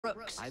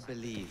Brooks. I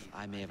believe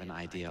I may have an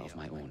idea of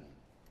my own.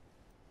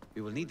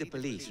 We will need the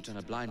police to turn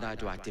a blind eye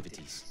to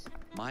activities.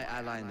 My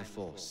ally in the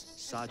force,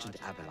 Sergeant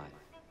Abeline.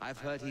 I've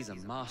heard he's a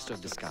master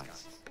of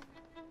disguise.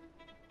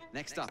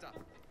 Next up,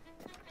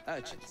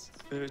 urchins.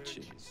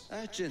 Urchins?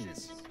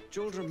 Urchins.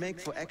 Children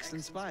make for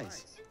excellent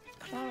spies.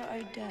 Clara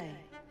O'Day.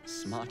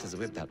 Smart as a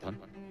whip, that one.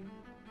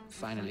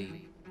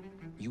 Finally,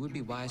 you would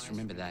be wise to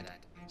remember that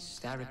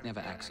Starrick never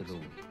acts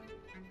alone.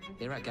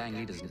 There are gang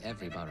leaders in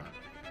every borough.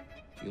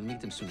 You'll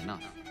meet them soon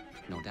enough,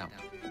 no doubt.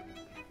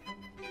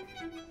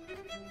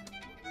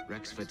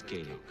 Rexford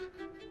Gaelic,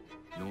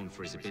 known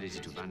for his ability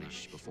to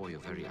vanish before your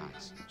very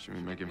eyes. Should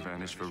we make him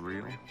vanish for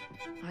real?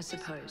 I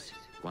suppose.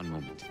 One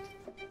moment.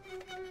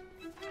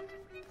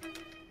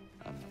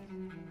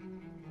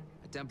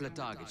 A Templar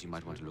target you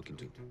might want to look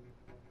into.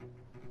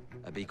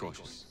 Be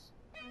cautious.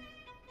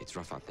 It's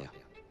rough out there.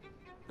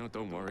 No,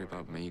 don't worry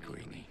about me,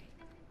 Greenie.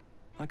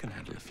 I can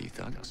handle a few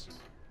thugs.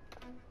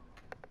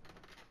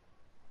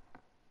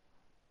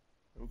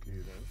 Okay,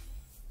 then.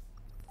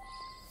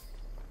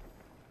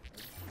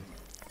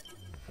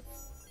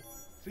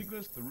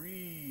 Sequence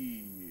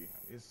 3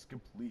 is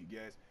complete,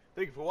 guys.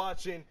 Thank you for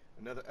watching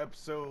another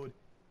episode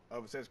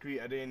of Assassin's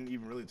Creed. I didn't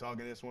even really talk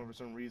in this one for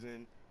some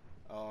reason.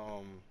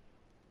 I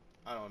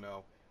don't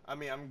know. I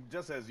mean, I'm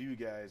just as you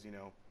guys, you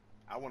know.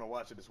 I want to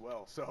watch it as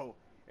well. So,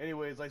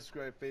 anyways, like,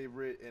 subscribe,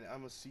 favorite, and I'm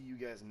going to see you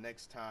guys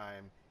next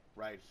time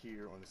right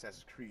here on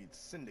Assassin's Creed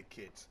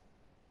Syndicate.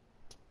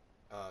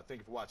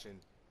 Thank you for watching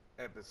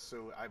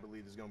episode, I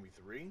believe is going to be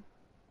 3.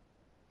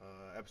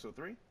 Episode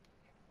 3?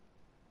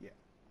 Yeah.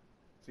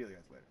 See you guys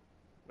later.